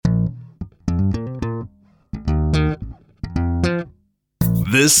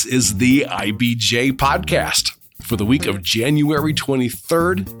This is the IBJ podcast for the week of January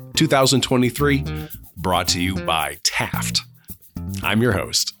 23rd, 2023, brought to you by Taft. I'm your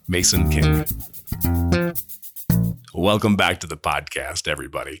host, Mason King. Welcome back to the podcast,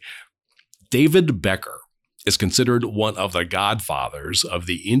 everybody. David Becker is considered one of the godfathers of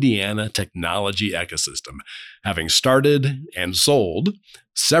the Indiana technology ecosystem, having started and sold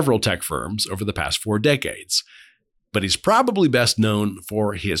several tech firms over the past 4 decades. But he's probably best known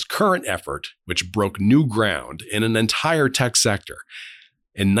for his current effort, which broke new ground in an entire tech sector.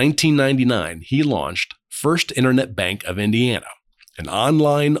 In 1999, he launched First Internet Bank of Indiana, an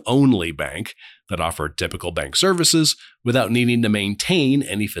online-only bank that offered typical bank services without needing to maintain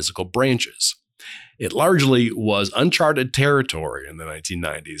any physical branches. It largely was uncharted territory in the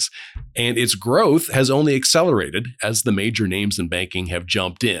 1990s, and its growth has only accelerated as the major names in banking have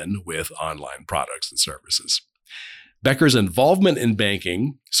jumped in with online products and services. Becker's involvement in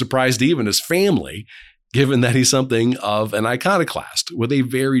banking surprised even his family, given that he's something of an iconoclast with a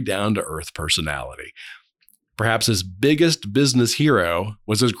very down-to-earth personality. Perhaps his biggest business hero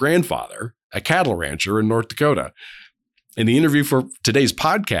was his grandfather, a cattle rancher in North Dakota. In the interview for today's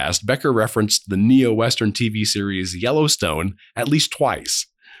podcast, Becker referenced the neo-Western TV series Yellowstone at least twice.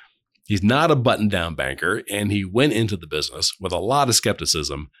 He's not a button-down banker, and he went into the business with a lot of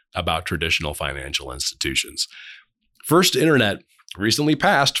skepticism about traditional financial institutions. First Internet recently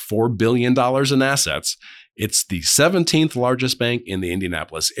passed $4 billion in assets. It's the 17th largest bank in the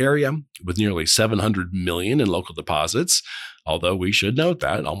Indianapolis area, with nearly $700 million in local deposits. Although we should note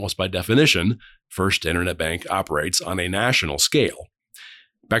that, almost by definition, First Internet Bank operates on a national scale.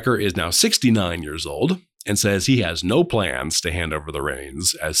 Becker is now 69 years old and says he has no plans to hand over the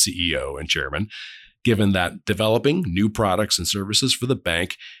reins as CEO and chairman, given that developing new products and services for the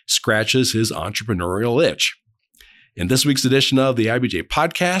bank scratches his entrepreneurial itch. In this week's edition of the IBJ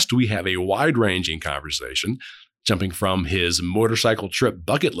podcast, we have a wide-ranging conversation, jumping from his motorcycle trip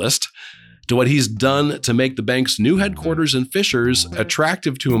bucket list to what he's done to make the bank's new headquarters in Fishers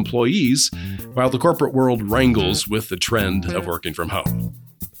attractive to employees, while the corporate world wrangles with the trend of working from home.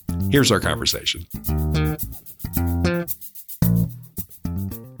 Here's our conversation.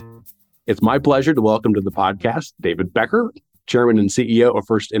 It's my pleasure to welcome to the podcast David Becker, Chairman and CEO of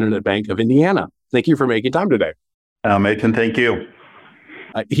First Internet Bank of Indiana. Thank you for making time today. Mason, thank you.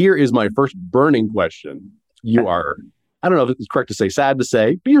 Here is my first burning question. You are, I don't know if it's correct to say, sad to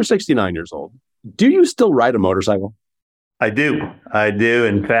say, but you're 69 years old. Do you still ride a motorcycle? I do.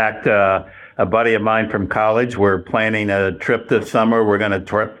 In fact, a buddy of mine from college, we're planning a trip this summer. We're going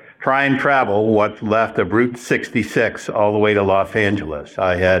to try and travel what's left of Route 66 all the way to Los Angeles.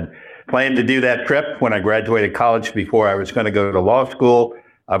 I had planned to do that trip when I graduated college before I was going to go to law school.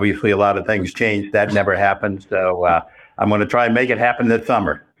 Obviously, a lot of things changed. That never happened. So I'm going to try and make it happen this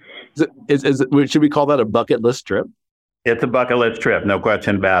summer. Should we call that a bucket list trip? It's a bucket list trip. No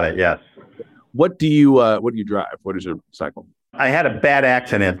question about it. Yes. What do you drive? What is your cycle? I had a bad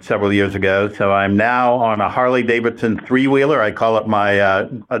accident several years ago. So I'm now on a Harley-Davidson 3-wheeler. I call it my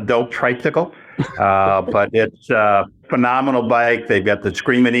adult tricycle. But it's a phenomenal bike. They've got the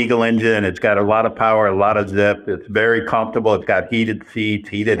Screaming Eagle engine. It's got a lot of power, a lot of zip. It's very comfortable. It's got heated seats,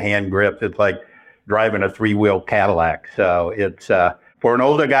 heated hand grips. It's like driving a 3-wheel Cadillac. So it's for an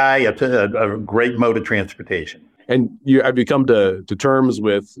older guy, it's a great mode of transportation. And have you come to terms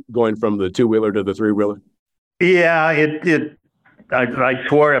with going from the 2-wheeler to the 3-wheeler? Yeah, I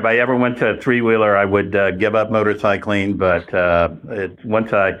swore if I ever went to a 3-wheeler, I would give up motorcycling. But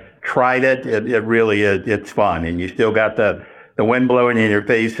once I tried it, it really is. It's fun, and you still got the wind blowing in your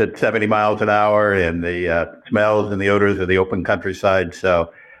face at 70 miles an hour, and the smells and the odors of the open countryside.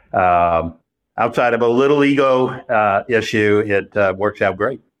 So, outside of a little ego issue, it works out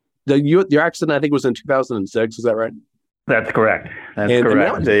great. Your accident, I think, was in 2006. Is that right? That's correct. That's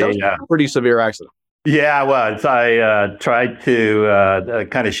correct. And that was a pretty severe accident. Yeah, it was. I tried to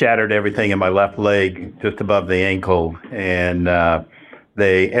kind of shattered everything in my left leg, just above the ankle, and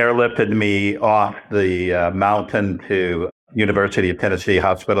they airlifted me off the mountain to University of Tennessee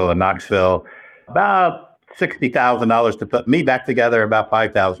Hospital in Knoxville. About $60,000 to put me back together, about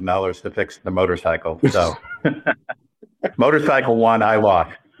 $5,000 to fix the motorcycle. So motorcycle won, I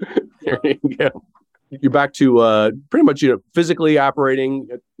lost. There you go. You're back to pretty much physically operating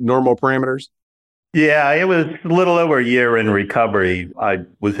at normal parameters? Yeah, it was a little over a year in recovery. I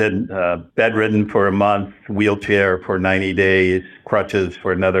was in bedridden for a month, wheelchair for 90 days, crutches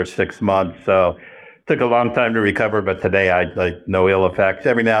for another 6 months. So it took a long time to recover, but today I no ill effects.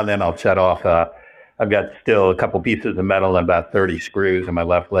 Every now and then I'll set off a I've got still a couple pieces of metal and about 30 screws in my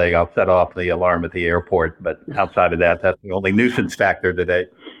left leg. I'll set off the alarm at the airport, but outside of that, that's the only nuisance factor today.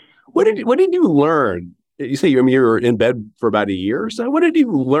 What did you learn? You say you were in bed for about a year or so. What did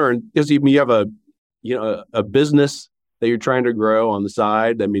you learn? Because you have a business that you're trying to grow on the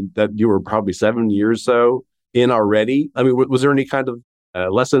side. I mean, that you were probably 7 years so in already. I mean, was there any kind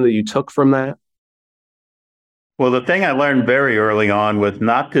of lesson that you took from that? Well, the thing I learned very early on was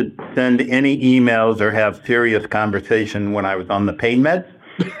not to send any emails or have serious conversation when I was on the pain meds.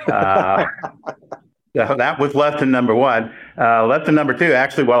 That was lesson number one. Lesson number two,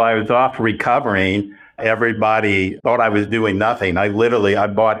 actually, while I was off recovering, everybody thought I was doing nothing. I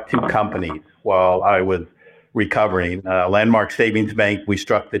bought 2 companies while I was recovering. Landmark Savings Bank, we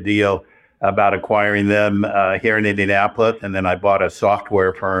struck the deal about acquiring them here in Indianapolis, and then I bought a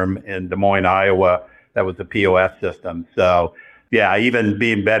software firm in Des Moines, Iowa, that was the POS system. So, yeah, even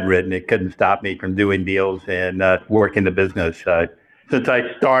being bedridden, it couldn't stop me from doing deals and working the business. Since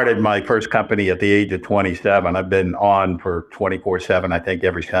I started my first company at the age of 27, I've been on for 24/7, I think,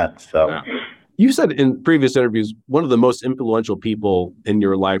 ever since. So, yeah. You said in previous interviews, one of the most influential people in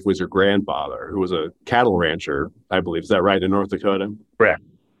your life was your grandfather, who was a cattle rancher, I believe. Is that right, in North Dakota? Correct.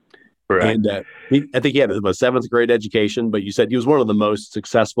 And I think he had a 7th grade education, but you said he was one of the most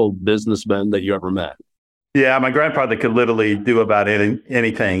successful businessmen that you ever met. Yeah, my grandfather could literally do about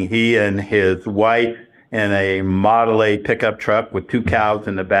anything. He and his wife in a Model A pickup truck with 2 cows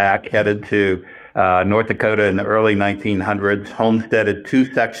in the back headed to North Dakota in the early 1900s, homesteaded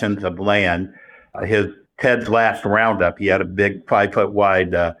 2 sections of land. Ted's last roundup, he had a big 5-foot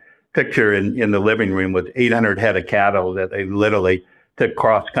wide picture in the living room with 800 head of cattle that they literally took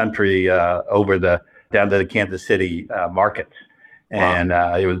cross country down to the Kansas City markets. And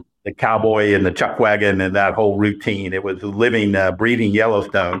Wow. It was the cowboy and the chuck wagon and that whole routine. It was living, breathing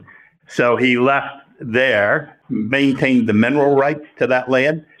Yellowstone. So he left there, maintained the mineral rights to that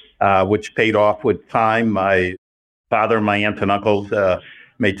land, which paid off with time. My father, my aunts and uncles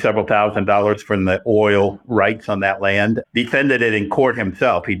made several $1,000s from the oil rights on that land, defended it in court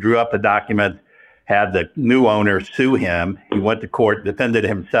himself. He drew up the documents, had the new owner sue him. He went to court, defended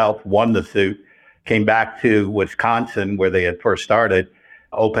himself, won the suit, came back to Wisconsin where they had first started,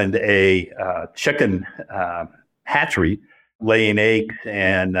 opened a chicken hatchery, laying eggs,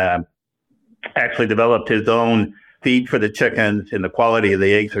 and actually developed his own feed for the chickens. And the quality of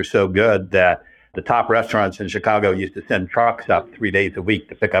the eggs are so good that the top restaurants in Chicago used to send trucks up 3 days a week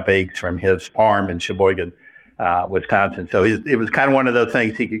to pick up eggs from his farm in Sheboygan, Wisconsin. So it was kind of one of those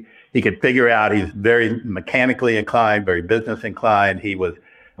things he could figure out. He's very mechanically inclined, very business inclined. He was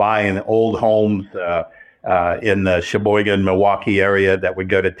buying old homes in the Sheboygan, Milwaukee area that would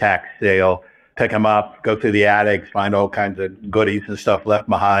go to tax sale, pick them up, go through the attics, find all kinds of goodies and stuff left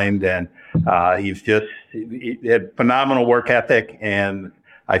behind. And he had phenomenal work ethic. And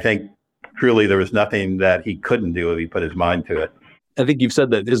I think truly there was nothing that he couldn't do if he put his mind to it. I think you've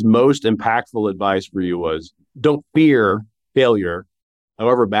said that his most impactful advice for you was don't fear failure.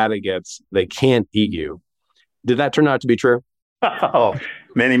 However bad it gets, they can't eat you. Did that turn out to be true? Oh,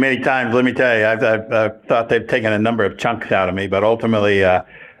 many, many times. Let me tell you, I've thought they've taken a number of chunks out of me, but ultimately,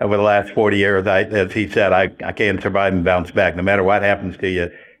 over the last 40 years, as he said, I can survive and bounce back. No matter what happens to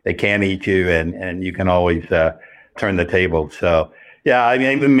you, they can't eat you, and you can always turn the table. So, yeah, I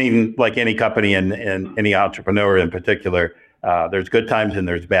mean, like any company and any entrepreneur in particular, there's good times and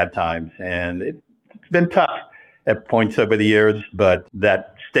there's bad times. And it's been tough at points over the years, but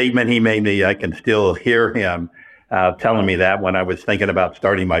that statement he made me, I can still hear him telling me that when I was thinking about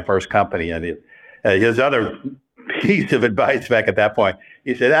starting my first company. And his other piece of advice back at that point,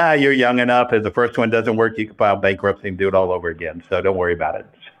 he said, you're young enough. If the first one doesn't work, you can file bankruptcy and do it all over again. So don't worry about it.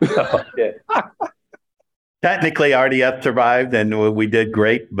 So, yeah. Technically, RDS survived and we did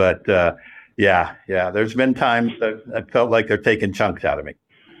great. But yeah, there's been times that I felt like they're taking chunks out of me.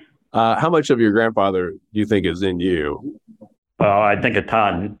 How much of your grandfather do you think is in you? I think a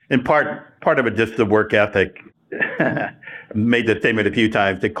ton. In part of it, just the work ethic. Made the statement a few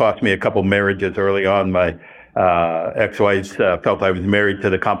times. It cost me a couple marriages early on. My ex-wife felt I was married to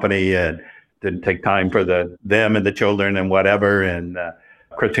the company and didn't take time for them and the children and whatever. And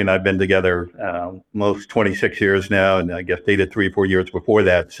Christy and I have been together almost 26 years now, and I guess dated 3 or 4 years before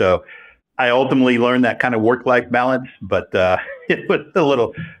that. So I ultimately learned that kind of work-life balance, but it was a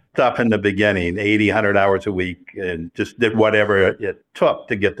little tough in the beginning, 80, 100 hours a week, and just did whatever it took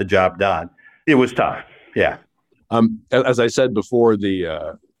to get the job done. It was tough, yeah. As I said before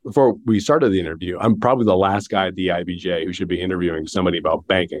we started the interview, I'm probably the last guy at the IBJ who should be interviewing somebody about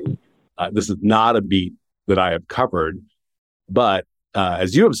banking. This is not a beat that I have covered, but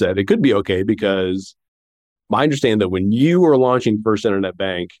as you have said, it could be okay because I understand that when you were launching First Internet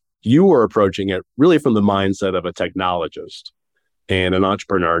Bank, you were approaching it really from the mindset of a technologist and an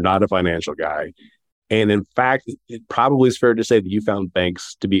entrepreneur, not a financial guy. And in fact, it probably is fair to say that you found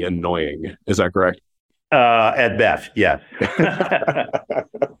banks to be annoying. Is that correct? At best, yes.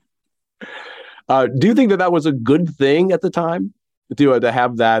 Do you think that that was a good thing at the time to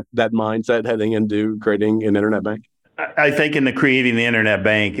have that mindset heading into creating an internet bank? I think in the creating the internet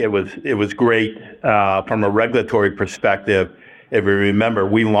bank, it was great from a regulatory perspective. If we remember,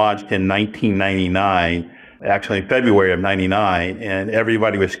 we launched in 1999, actually in February of 99, and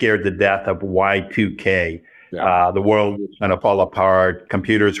everybody was scared to death of Y2K. Yeah. The world was going to fall apart.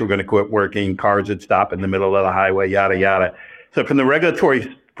 Computers were going to quit working. Cars would stop in the middle of the highway, yada, yada. So from the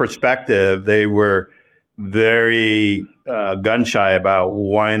regulatory perspective, they were very gun shy about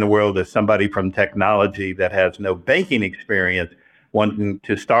why in the world is somebody from technology that has no banking experience wanting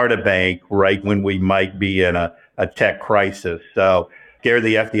to start a bank right when we might be in a tech crisis. So scared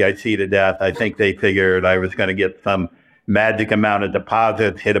the FDIC to death. I think they figured I was going to get some magic amount of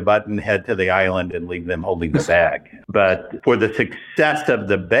deposits, hit a button, head to the island, and leave them holding the bag. But for the success of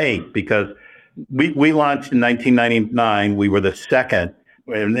the bank, because we launched in 1999, we were the second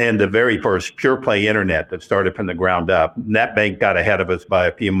and the very first pure play internet that started from the ground up. NetBank got ahead of us by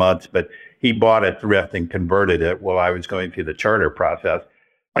a few months, but he bought it thrift and converted it while I was going through the charter process.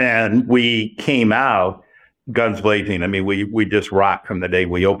 And we came out guns blazing. I mean, we just rocked from the day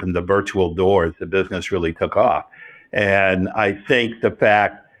we opened the virtual doors. The business really took off. And I think the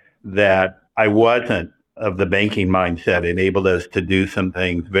fact that I wasn't of the banking mindset enabled us to do some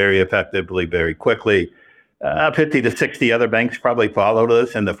things very effectively, very quickly. 50 to 60 other banks probably followed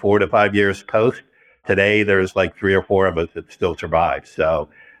us in the 4 to 5 years post. Today, there's like 3 or 4 of us that still survive. So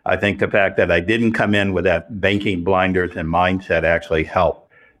I think the fact that I didn't come in with that banking blinders and mindset actually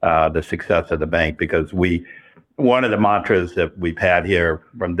helped the success of the bank, because one of the mantras that we've had here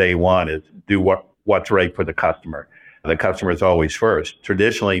from day one is do what's right for the customer. The customer is always first.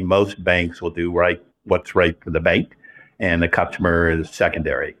 Traditionally, most banks will do what's right for the bank, and the customer is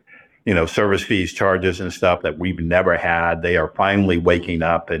secondary. Service fees, charges, and stuff that we've never had. They are finally waking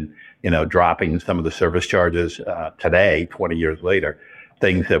up and, dropping some of the service charges today, 20 years later,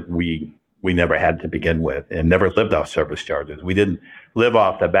 things that we never had to begin with and never lived off service charges. We didn't live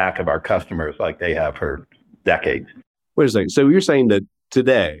off the back of our customers like they have for decades. Wait a second. So you're saying that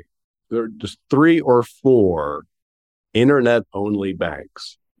today there are just 3 or 4 internet-only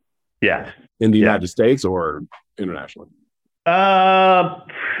banks? Yes. In the United States or internationally?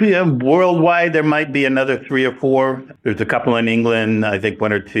 Worldwide, there might be another 3 or 4. There's a couple in England, I think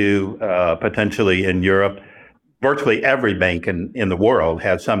 1 or 2, potentially in Europe. Virtually every bank in the world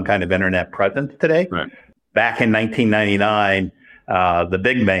has some kind of internet presence today. Right. Back in 1999, the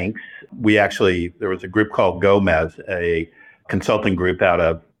big banks, there was a group called Gomez, a consulting group out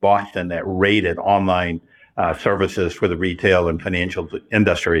of Boston that rated online services for the retail and financial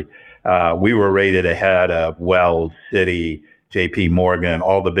industry. We were rated ahead of Wells, Citi, JP Morgan,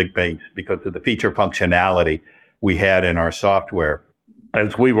 all the big banks because of the feature functionality we had in our software.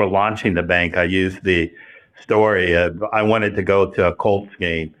 As we were launching the bank, I used the story of I wanted to go to a Colts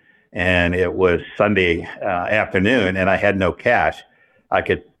game, and it was Sunday afternoon, and I had no cash. I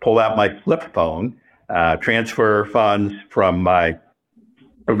could pull out my flip phone, transfer funds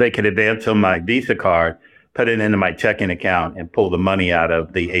or they could advance on my Visa card, put it into my checking account, and pull the money out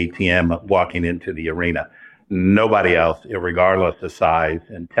of the ATM walking into the arena. Nobody else, regardless of size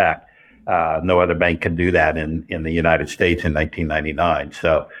and tech, no other bank could do that in the United States in 1999.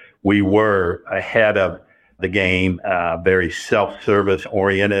 So we were ahead of the game, very self-service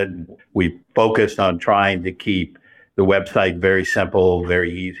oriented. We focused on trying to keep the website very simple,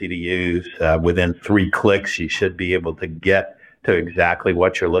 very easy to use. Within 3 clicks, you should be able to get to exactly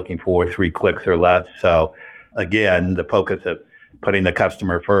what you're looking for, 3 clicks or less. So again, the focus of putting the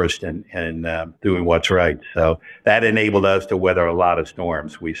customer first and doing what's right. So that enabled us to weather a lot of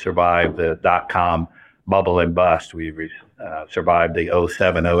storms. We survived the dot-com bubble and bust. We survived the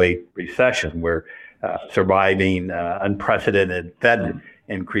 07-08 recession. We're surviving unprecedented Fed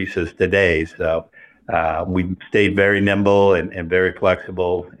increases today. So we stayed very nimble and very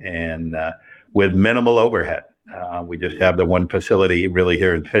flexible and with minimal overhead. We just have the one facility really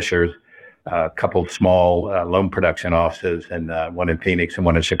here in Fishers, a couple of small loan production offices, and one in Phoenix and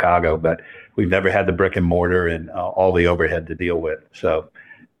one in Chicago. But we've never had the brick and mortar and all the overhead to deal with. So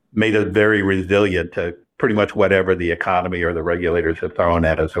made us very resilient to pretty much whatever the economy or the regulators have thrown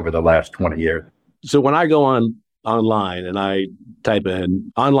at us over the last 20 years. So when I go online and I type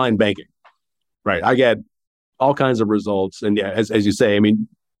in online banking, right, I get all kinds of results. And yeah, as you say, I mean,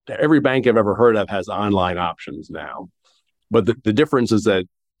 every bank I've ever heard of has online options now. But the difference is that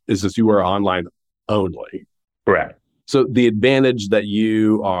you are online only. Correct. So the advantage that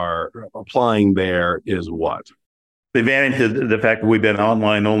you are applying there is what? The advantage is the fact that we've been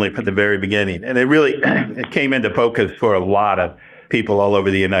online only from the very beginning. And it came into focus for a lot of people all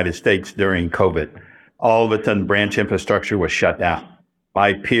over the United States during COVID. All of a sudden, branch infrastructure was shut down.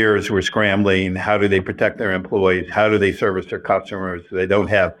 My peers were scrambling. How do they protect their employees? How do they service their customers? They don't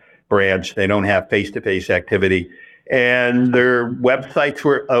have branch. They don't have face-to-face activity. And their websites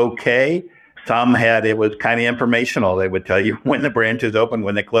were okay. Some it was kind of informational. They would tell you when the branches opened,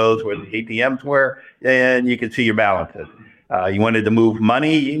 when they closed, where the ATMs were, and you could see your balances. You wanted to move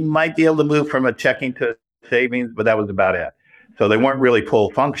money, you might be able to move from a checking to savings, but that was about it. So they weren't really full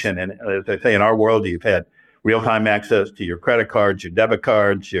function. And as I say, in our world, you've had real-time access to your credit cards, your debit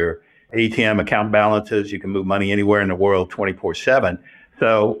cards, your ATM account balances. You can move money anywhere in the world 24/7.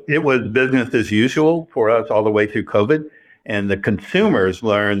 So it was business as usual for us all the way through COVID. And the consumers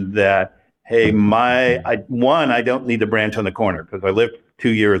learned that, hey, I don't need the branch on the corner because I lived 2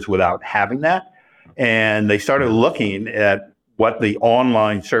 years without having that. And they started looking at what the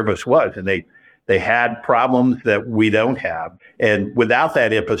online service was. And they had problems that we don't have. And without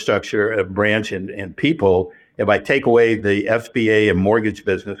that infrastructure of branch and people, if I take away the SBA and mortgage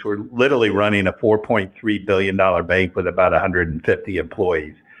business, we're literally running a $4.3 billion bank with about 150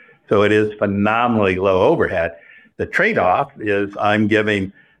 employees. So it is phenomenally low overhead. The trade-off is I'm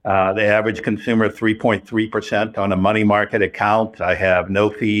giving the average consumer 3.3% on a money market account. I have no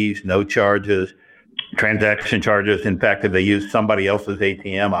fees, no charges, transaction charges. In fact, if they use somebody else's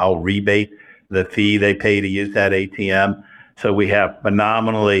ATM, I'll rebate the fee they pay to use that ATM. So we have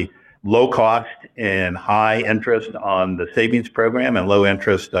phenomenally low cost and high interest on the savings program, and low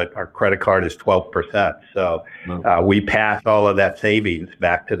interest. Our credit card is 12%. So we pass all of that savings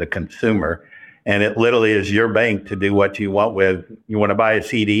back to the consumer. And it literally is your bank to do what you want with. You want to buy a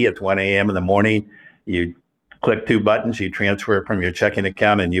CD at 1 a.m. in the morning, you click 2 buttons, you transfer it from your checking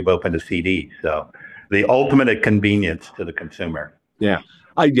account, and you've opened a CD. So the ultimate convenience to the consumer. Yeah.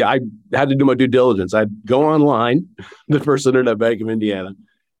 I had to do my due diligence. I'd go online, the First Internet Bank of Indiana,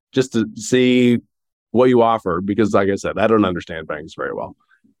 just to see what you offer, because like I said, I don't understand banks very well.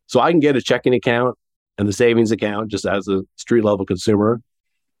 So I can get a checking account and the savings account just as a street level consumer.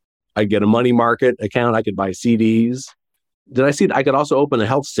 I get a money market account. I could buy CDs. Did I see I could also open a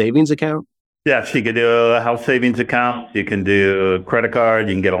health savings account? Yes, you could do a health savings account. You can do a credit card.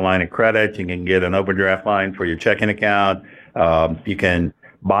 You can get a line of credit. You can get an overdraft line for your checking account. You can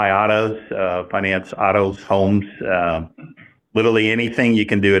buy autos, finance autos, homes. Literally anything you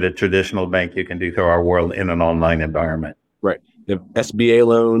can do at a traditional bank, you can do through our world in an online environment. Right. You have SBA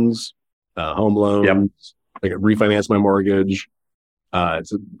loans, home loans. Yep. I can refinance my mortgage.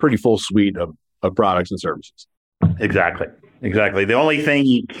 It's a pretty full suite of products and services. Exactly. The only thing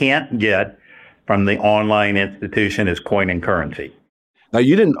you can't get from the online institution is coin and currency. Now,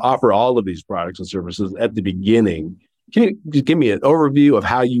 you didn't offer all of these products and services at the beginning. Can you just give me an overview of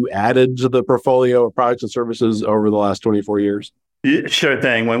how you added to the portfolio of products and services over the last 24 years? Sure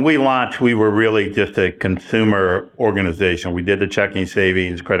thing. When we launched, we were really just a consumer organization. We did the checking,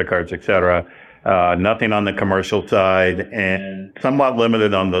 savings, credit cards, et cetera. Nothing on the commercial side, and somewhat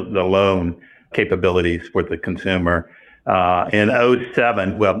limited on the loan capabilities for the consumer. In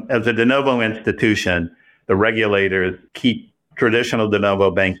 2007, well, as a de novo institution, the regulators keep traditional de novo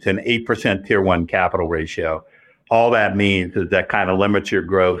banks to an 8% Tier 1 capital ratio. All that means is that kind of limits your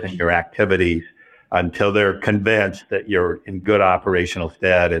growth and your activities until they're convinced that you're in good operational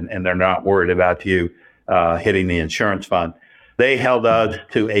stead and they're not worried about you hitting the insurance fund. They held us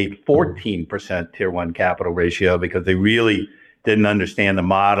to a 14% Tier 1 capital ratio because they really didn't understand the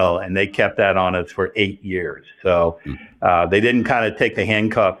model, and they kept that on us for 8 years. So they didn't kind of take the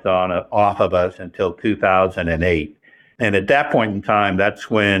handcuffs off of us until 2008. And at that point in time, that's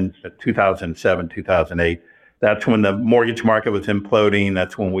when 2007, 2008, that's when the mortgage market was imploding.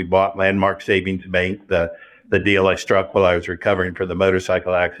 That's when we bought Landmark Savings Bank, the deal I struck while I was recovering from the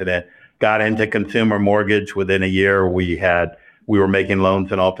motorcycle accident. Got into consumer mortgage. Within a year, we were making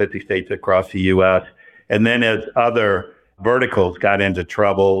loans in all 50 states across the U.S. And then as other verticals got into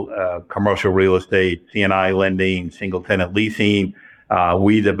trouble, commercial real estate, C&I lending, single tenant leasing,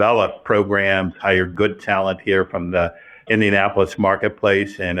 we developed programs, hired good talent here from the Indianapolis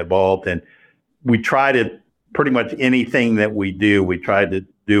marketplace, and evolved. And we tried it. Pretty much anything that we do, we tried to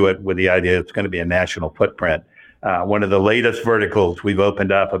do it with the idea it's going to be a national footprint. One of the latest verticals we've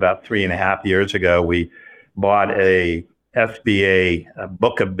opened up about 3.5 years ago, we bought a SBA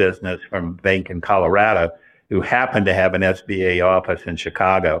book of business from a bank in Colorado. who happened to have an SBA office in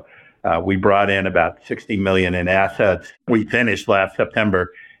Chicago. We brought in about $60 million in assets. We finished last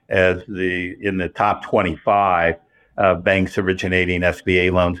September as in the top 25 banks originating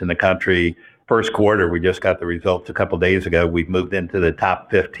SBA loans in the country. First quarter, we just got the results a couple of days ago. We've moved into the top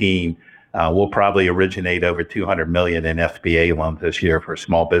 15. We'll probably originate over $200 million in SBA loans this year for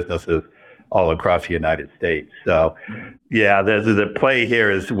small businesses all across the United States. So, yeah, the play here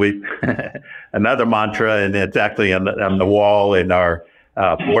is another mantra, and it's actually on the wall in our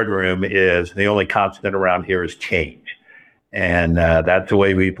boardroom, is the only constant around here is change. And that's the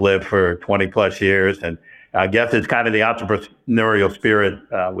way we've lived for 20 plus years. And I guess it's kind of the entrepreneurial spirit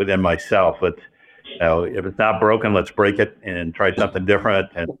within myself. If it's not broken, let's break it and try something different,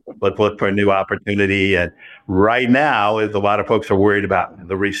 and let's look for a new opportunity. And right now, as a lot of folks are worried about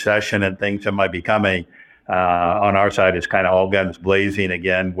the recession and things that might be coming, on our side, it's kind of all guns blazing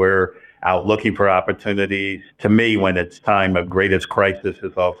again. We're out looking for opportunities. To me, when it's time of greatest crisis,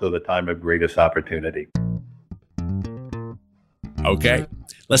 is also the time of greatest opportunity. Okay,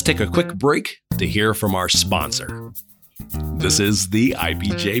 let's take a quick break to hear from our sponsor. This is the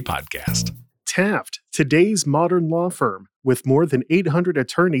IPJ Podcast. Taft, today's modern law firm. With more than 800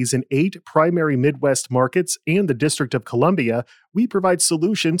 attorneys in 8 primary Midwest markets and the District of Columbia, we provide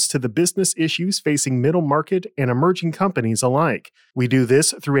solutions to the business issues facing middle market and emerging companies alike. We do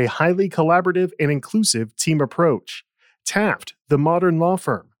this through a highly collaborative and inclusive team approach. Taft, the modern law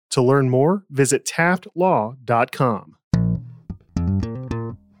firm. To learn more, visit taftlaw.com.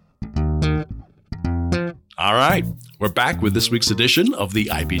 All right, we're back with this week's edition of the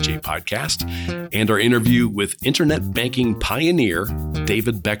IPJ Podcast and our interview with internet banking pioneer,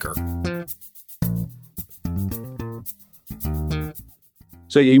 David Becker.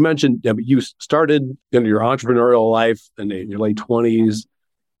 So you mentioned you started in your entrepreneurial life in your late 20s.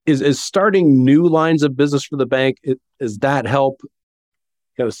 Is starting new lines of business for the bank, does that help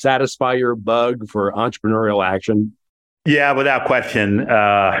kind of satisfy your bug for entrepreneurial action? Yeah, without question.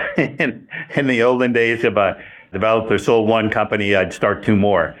 In the olden days, if a developer sold one company, I'd start 2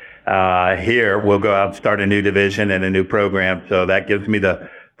 more. Here, we'll go out and start a new division and a new program. So that gives me the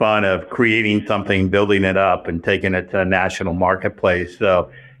fun of creating something, building it up, and taking it to a national marketplace. So,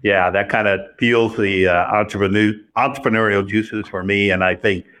 yeah, that kind of fuels the entrepreneurial juices for me, and I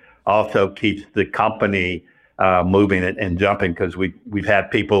think also keeps the company moving and jumping, because we've had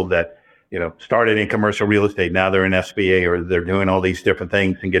people that started in commercial real estate. Now they're in SBA, or they're doing all these different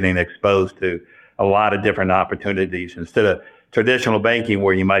things and getting exposed to a lot of different opportunities. Instead of traditional banking,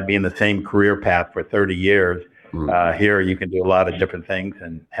 where you might be in the same career path for 30 years, here you can do a lot of different things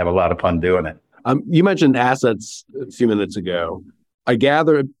and have a lot of fun doing it. You mentioned assets a few minutes ago. I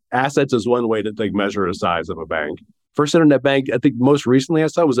gather assets is one way to measure the size of a bank. First Internet Bank, I think most recently I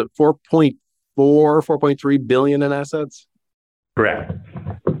saw, was at 4.3 billion in assets. Correct.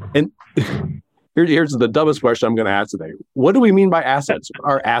 And here's the dumbest question I'm going to ask today. What do we mean by assets? What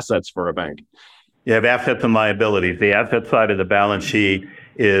are assets for a bank? You have assets and liabilities. The asset side of the balance sheet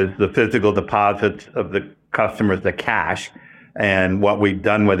is the physical deposits of the customers, the cash, and what we've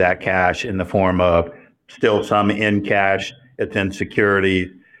done with that cash in the form of still some in cash. It's in securities.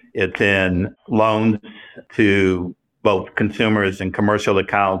 It's in loans to both consumers and commercial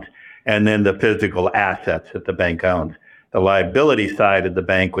accounts, and then the physical assets that the bank owns. The liability side of the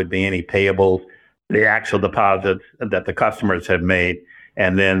bank would be any payables, the actual deposits that the customers have made,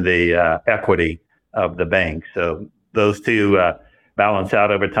 and then the equity of the bank. So those two balance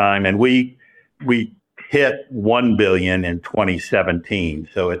out over time. And we hit 1 billion in 2017.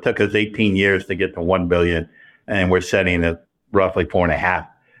 So it took us 18 years to get to 1 billion, and we're setting at roughly 4.5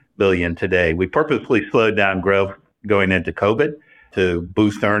 billion today. We purposely slowed down growth going into COVID to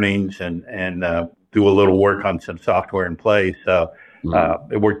boost earnings and do a little work on some software in place. So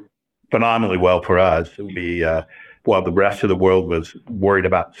it worked phenomenally well for us. While the rest of the world was worried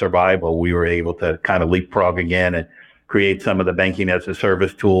about survival, we were able to kind of leapfrog again and create some of the banking as a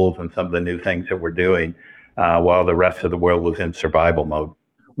service tools and some of the new things that we're doing while the rest of the world was in survival mode.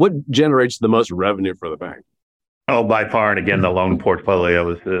 What generates the most revenue for the bank? Oh, by far, and again, the loan portfolio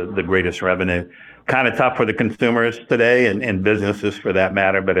is the greatest revenue. Kind of tough for the consumers today and businesses for that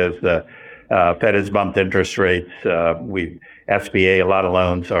matter, but as the Fed has bumped interest rates, SBA, a lot of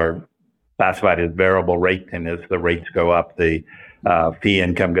loans are classified as variable rate, and as the rates go up, the fee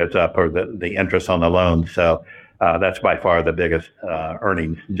income goes up, or the interest on the loan. So that's by far the biggest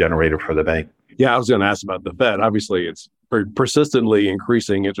earnings generator for the bank. Yeah, I was going to ask about the Fed. Obviously, it's persistently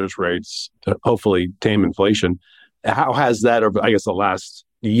increasing interest rates to hopefully tame inflation. How has that, over, I guess, the last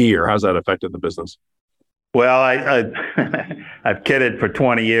year, how's that affected the business? Well, I've kidded for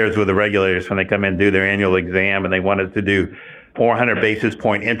 20 years with the regulators when they come in and do their annual exam and they want us to do 400 basis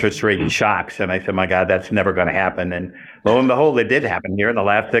point interest rate shocks. And I said, my God, that's never going to happen. And lo and behold, it did happen here in the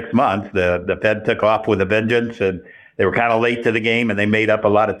last 6 months. The Fed took off with a vengeance, and they were kind of late to the game, and they made up a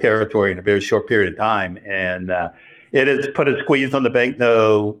lot of territory in a very short period of time. And it has put a squeeze on the bank,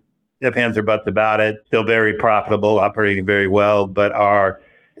 no ifs, ands, or buts about it. Still very profitable, operating very well, but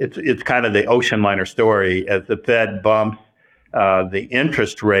it's kind of the ocean liner story. As the Fed bumps the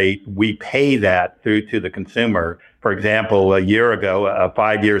interest rate, we pay that through to the consumer. For example, a year ago, a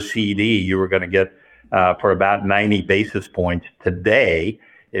 5-year CD you were going to get for about 90 basis points. Today,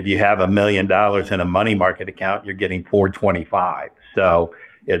 if you have $1 million in a money market account, you're getting 425. So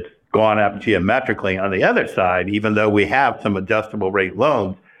it's gone up geometrically. On the other side, even though we have some adjustable rate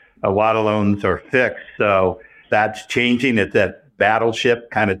loans, a lot of loans are fixed. So that's changing. It's that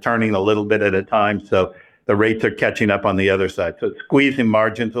battleship kind of turning a little bit at a time. So the rates are catching up on the other side. So it's squeezing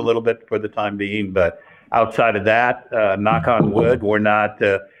margins a little bit for the time being. But outside of that, knock on wood, we're not,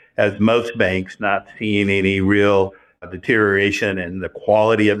 as most banks, not seeing any real deterioration in the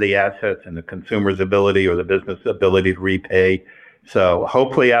quality of the assets and the consumer's ability or the business ability to repay. So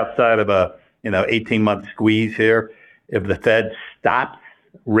hopefully outside of a 18-month squeeze here, if the Fed stops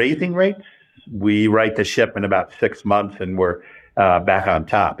raising rates, we right the ship in about 6 months and we're back on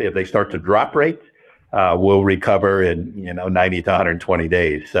top. If they start to drop rates, we'll recover in 90 to 120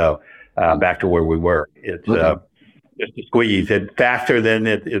 days. So back to where we were. It's just a squeeze. It's faster than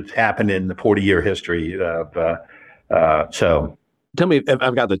it's happened in the 40-year history of. So tell me if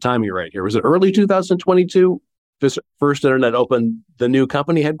I've got the timing right here. Was it early 2022? First Internet opened the new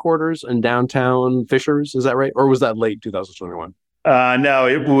company headquarters in downtown Fishers. Is that right? Or was that late 2021?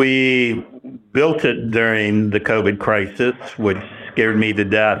 No, we built it during the COVID crisis, which scared me to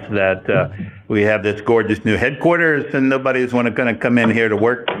death that we have this gorgeous new headquarters and nobody's going to come in here to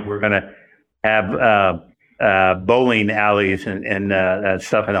work. We're going to have bowling alleys and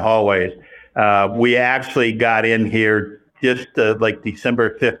stuff in the hallways. We actually got in here just like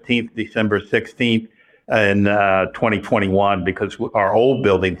December 15th, December 16th in 2021 because our old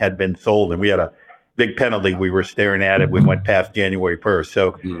building had been sold and we had a big penalty we were staring at it. We went past January 1st.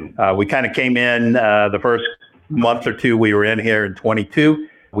 So we kind of came in the first month or two we were in here in 22.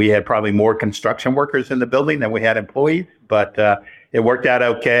 We had probably more construction workers in the building than we had employees, but it worked out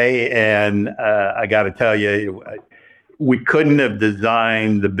okay. And I got to tell you, we couldn't have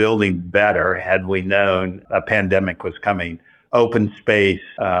designed the building better had we known a pandemic was coming. Open space,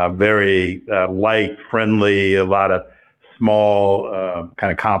 very light, friendly, a lot of small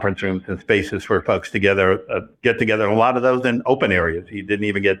kind of conference rooms and spaces for folks to get together. A lot of those in open areas. You didn't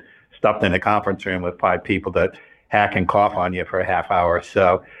even get stuffed in a conference room with 5 people that hack and cough on you for a half hour.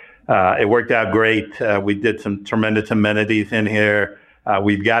 So it worked out great. We did some tremendous amenities in here.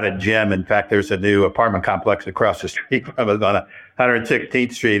 We've got a gym. In fact, there's a new apartment complex across the street from us on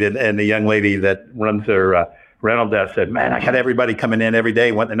 116th Street. And the young lady that runs their rental desk said, man, I got everybody coming in every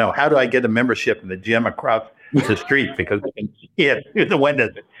day wanting to know, how do I get a membership in the gym across the street? Because they can see it through the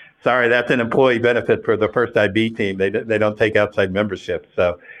windows. Sorry, that's an employee benefit for the First IB team. They don't take outside memberships.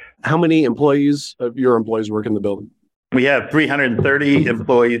 So, how many employees of your employees work in the building? We have 330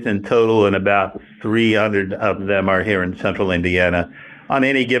 employees in total, and about 300 of them are here in Central Indiana. On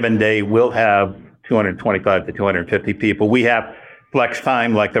any given day, we'll have 225 to 250 people. We have flex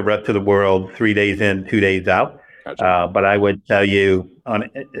time like the rest of the world, 3 days in, 2 days out. Gotcha. But I would tell you, on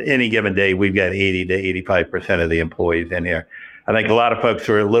any given day, we've got 80 to 85% of the employees in here. I think a lot of folks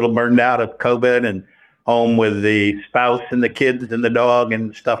are a little burned out of COVID and home with the spouse and the kids and the dog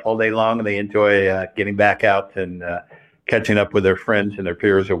and stuff all day long. And they enjoy getting back out and catching up with their friends and their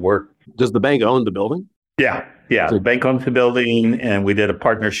peers at work. Does the bank own the building? Yeah. The bank owns the building, and we did a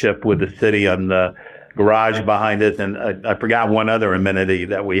partnership with the city on the garage behind it. And I forgot one other amenity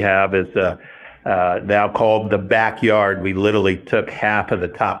that we have is now called the backyard. We literally took half of the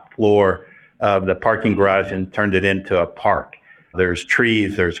top floor of the parking garage and turned it into a park. There's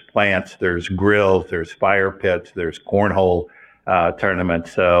trees, there's plants, there's grills, there's fire pits, there's cornhole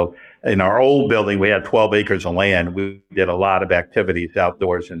tournaments. So in our old building, we had 12 acres of land. We did a lot of activities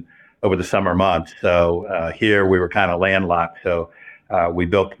outdoors and over the summer months. So here we were kind of landlocked. So we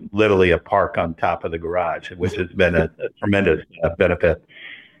built literally a park on top of the garage, which has been a tremendous benefit.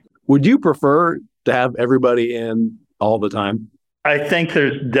 Would you prefer to have everybody in all the time? I think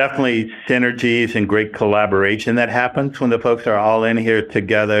there's definitely synergies and great collaboration that happens when the folks are all in here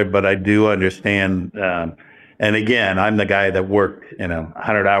together. But I do understand, and again, I'm the guy that worked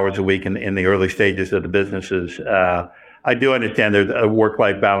 100 hours a week in the early stages of the businesses. I do understand there's a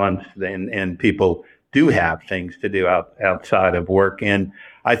work-life balance and people do have things to do outside of work. And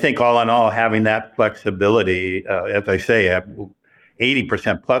I think all in all, having that flexibility, as I say,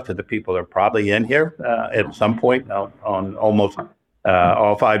 80% plus of the people are probably in here at some point on almost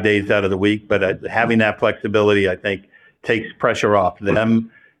all 5 days out of the week. But having that flexibility, I think, takes pressure off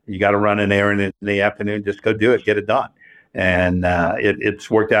them. You got to run an errand in the afternoon, just go do it, get it done. And it's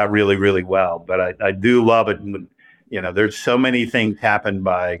worked out really, really well. But I do love it. There's so many things happen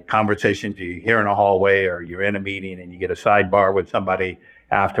by conversations you hear in a hallway or you're in a meeting and you get a sidebar with somebody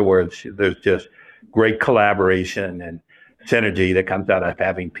afterwards. There's just great collaboration and synergy that comes out of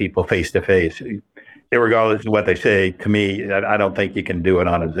having people face to face. Irregardless of what they say, to me, I don't think you can do it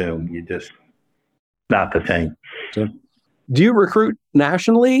on a Zoom. You just not the same. So, do you recruit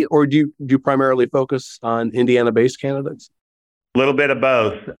nationally, or do you primarily focus on Indiana-based candidates? A little bit of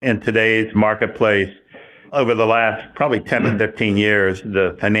both. In today's marketplace, over the last probably 10 to 15 years,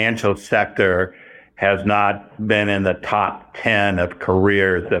 the financial sector has not been in the top 10 of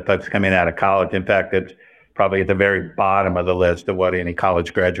careers that folks coming out of college. In fact, it's probably at the very bottom of the list of what any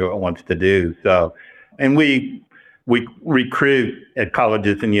college graduate wants to do. So, and we recruit at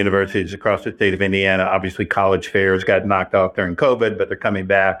colleges and universities across the state of Indiana. Obviously, college fairs got knocked off during COVID, but they're coming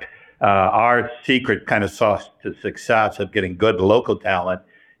back. Our secret kind of sauce to success of getting good local talent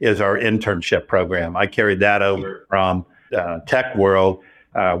is our internship program. I carried that over from tech world.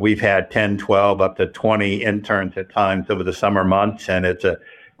 We've had 10, 12, up to 20 interns at times over the summer months, and it's a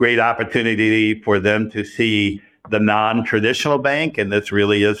great opportunity for them to see the non-traditional bank, and this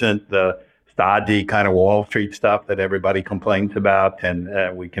really isn't the stodgy kind of Wall Street stuff that everybody complains about,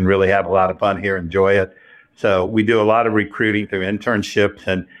 and we can really have a lot of fun here, enjoy it. So we do a lot of recruiting through internships,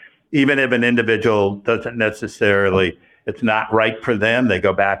 and even if an individual doesn't necessarily, it's not right for them, they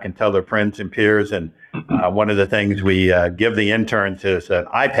go back and tell their friends and peers. And one of the things we give the interns is an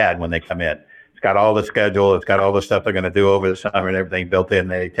iPad when they come in. It's got all the schedule, it's got all the stuff they're going to do over the summer and everything built in.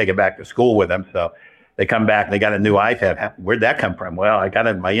 They take it back to school with them. So they come back and they got a new iPad. Where'd that come from? Well, I got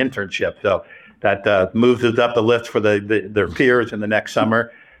it in my internship. So that moves us up the list for their peers in the next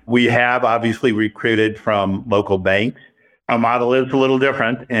summer. We have obviously recruited from local banks. Our model is a little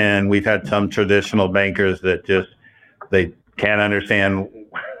different, and we've had some traditional bankers that they can't understand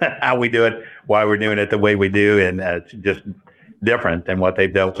how we do it, why we're doing it the way we do, and it's just different than what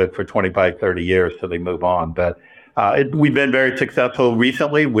they've dealt with for 25, 30 years, so they move on. But we've been very successful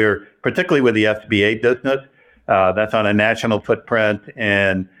recently. We're particularly with the SBA business. That's on a national footprint,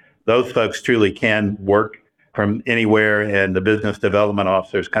 and those folks truly can work from anywhere, and the business development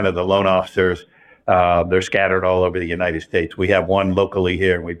officers, kind of the loan officers, they're scattered all over the United States. We have one locally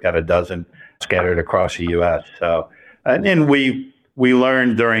here, and we've got a dozen scattered across the U.S. So, and we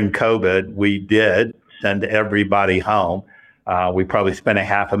learned during COVID, we did send everybody home. We probably spent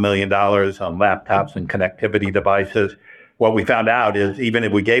 $500,000 on laptops and connectivity devices. What we found out is even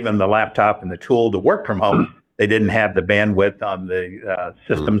if we gave them the laptop and the tool to work from home, they didn't have the bandwidth on the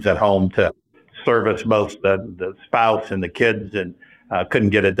systems at home to service both the spouse and the kids, and couldn't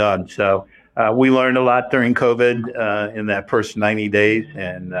get it done. So we learned a lot during COVID in that first 90 days.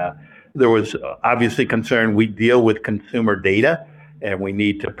 And there was obviously concern. We deal with consumer data, and we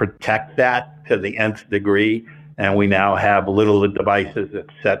need to protect that to the nth degree. And we now have little devices that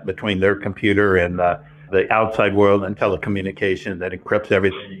set between their computer and the outside world and telecommunications that encrypts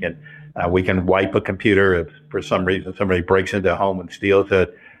everything. And we can wipe a computer if for some reason somebody breaks into the home and steals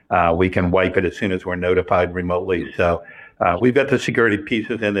it. We can wipe it as soon as we're notified remotely. So we've got the security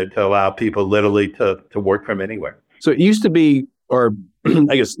pieces in there to allow people literally to work from anywhere. So it used to be, or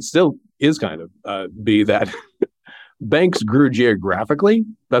I guess it still is kind of, be that banks grew geographically.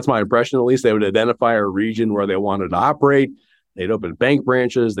 That's my impression, at least. They would identify a region where they wanted to operate. They'd open bank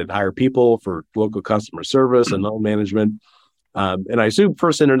branches. They'd hire people for local customer service and loan management. And I assume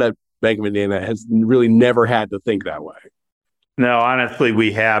First Internet Bank of Indiana has really never had to think that way. No, honestly,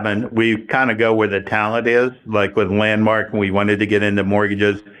 we haven't. We kind of go where the talent is. Like with Landmark, when we wanted to get into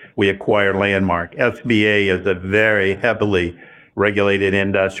mortgages, we acquired Landmark. SBA is a very heavily regulated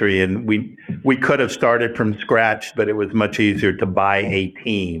industry, and we could have started from scratch, but it was much easier to buy a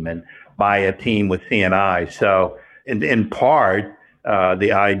team and buy a team with C&I. So in part,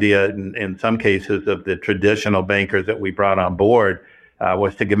 the idea in some cases of the traditional bankers that we brought on board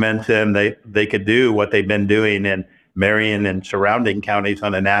was to convince them they could do what they've been doing in Marion and surrounding counties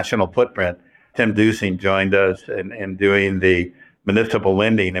on a national footprint. Tim Dusing joined us in doing the municipal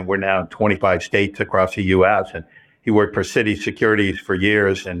lending, and we're now in 25 states across the U.S. And he worked for City Securities for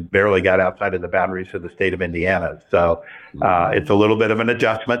years and barely got outside of the boundaries of the state of Indiana. So it's a little bit of an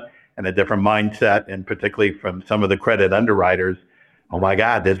adjustment and a different mindset, and particularly from some of the credit underwriters. oh my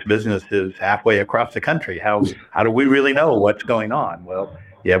God, this business is halfway across the country. How do we really know what's going on? Well,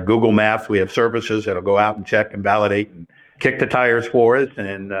 you have Google Maps. We have services that'll go out and check and validate and kick the tires for us,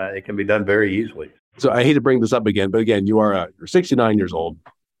 and it can be done very easily. So I hate to bring this up again, but again, you're 69 years old.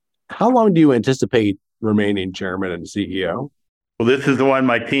 How long do you anticipate remaining chairman and CEO? Well, this is the one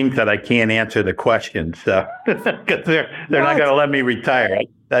my team said I can't answer the question, so because they're not going to let me retire.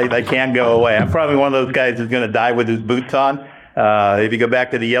 I can't go away. I'm probably one of those guys who's going to die with his boots on. If you go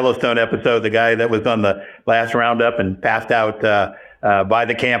back to the Yellowstone episode, the guy that was on the last roundup and passed out by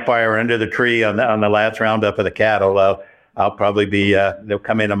the campfire under the tree on the last roundup of the cattle, I'll probably be. They'll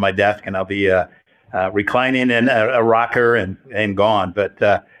come in on my desk and I'll be reclining in a rocker and gone. But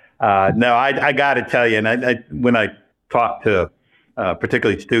no, I got to tell you, and when I talk to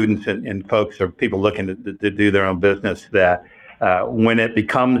particularly students and folks or people looking to do their own business, that when it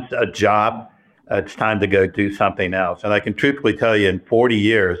becomes a job, it's time to go do something else. And I can truthfully tell you in 40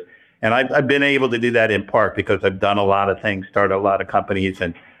 years, and I've been able to do that in part because I've done a lot of things, started a lot of companies,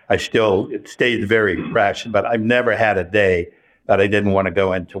 and it stays very fresh, but I've never had a day that I didn't want to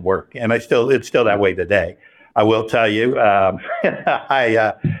go into work. And it's still that way today. I will tell you, I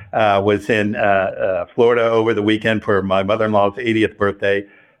was in Florida over the weekend for my mother-in-law's 80th birthday.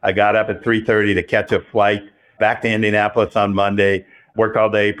 I got up at 3:30 to catch a flight back to Indianapolis on Monday, worked all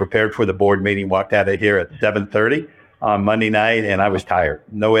day, prepared for the board meeting, walked out of here at 7:30 on Monday night, and I was tired.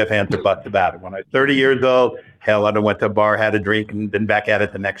 No ifs, ands, or buts about it. When I was 30 years old, hell, I went to a bar, had a drink, and been back at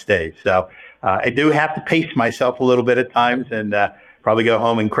it the next day. So I do have to pace myself a little bit at times, and probably go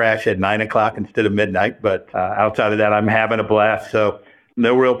home and crash at 9 o'clock instead of midnight. But outside of that, I'm having a blast. So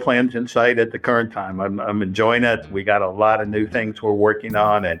no real plans in sight at the current time. I'm enjoying it. We got a lot of new things we're working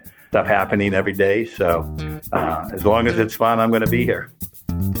on and stuff happening every day. So as long as it's fun, I'm going to be here.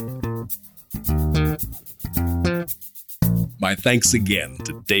 My thanks again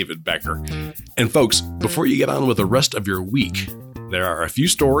to David Becker. And folks, before you get on with the rest of your week, there are a few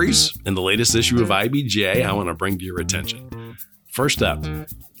stories in the latest issue of IBJ I want to bring to your attention. First up,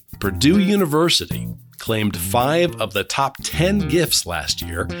 Purdue University claimed 5 of the top 10 gifts last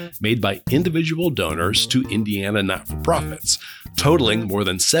year made by individual donors to Indiana not-for-profits, totaling more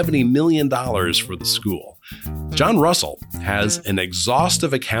than $70 million for the school. John Russell has an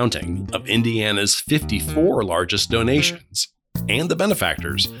exhaustive accounting of Indiana's 54 largest donations and the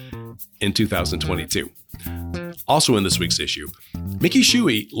benefactors in 2022. Also in this week's issue, Mickey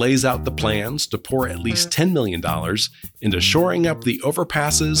Shuey lays out the plans to pour at least $10 million into shoring up the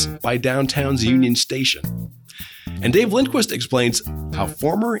overpasses by downtown's Union Station. And Dave Lindquist explains how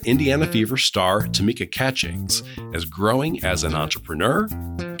former Indiana Fever star Tamika Catchings is growing as an entrepreneur,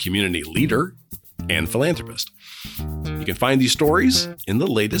 community leader, and philanthropist. You can find these stories in the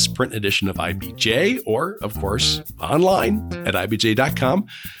latest print edition of IBJ or, of course, online at IBJ.com.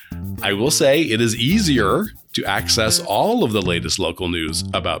 I will say it is easier to access all of the latest local news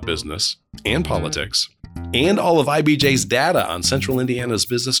about business and politics and all of IBJ's data on Central Indiana's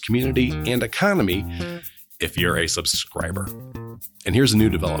business, community, and economy if you're a subscriber. And here's a new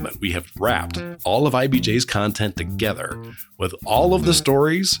development. We have wrapped all of IBJ's content together with all of the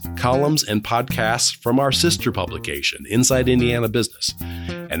stories, columns, and podcasts from our sister publication, Inside Indiana Business.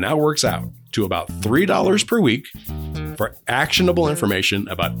 And now works out to about $3 per week for actionable information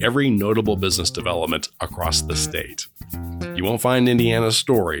about every notable business development across the state. You won't find Indiana's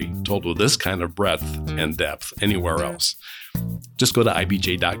story told with this kind of breadth and depth anywhere else. Just go to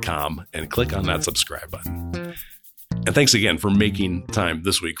IBJ.com and click on that subscribe button. And thanks again for making time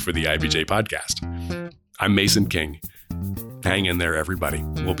this week for the IBJ podcast. I'm Mason King. Hang in there, everybody.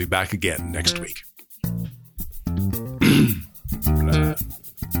 We'll be back again next week.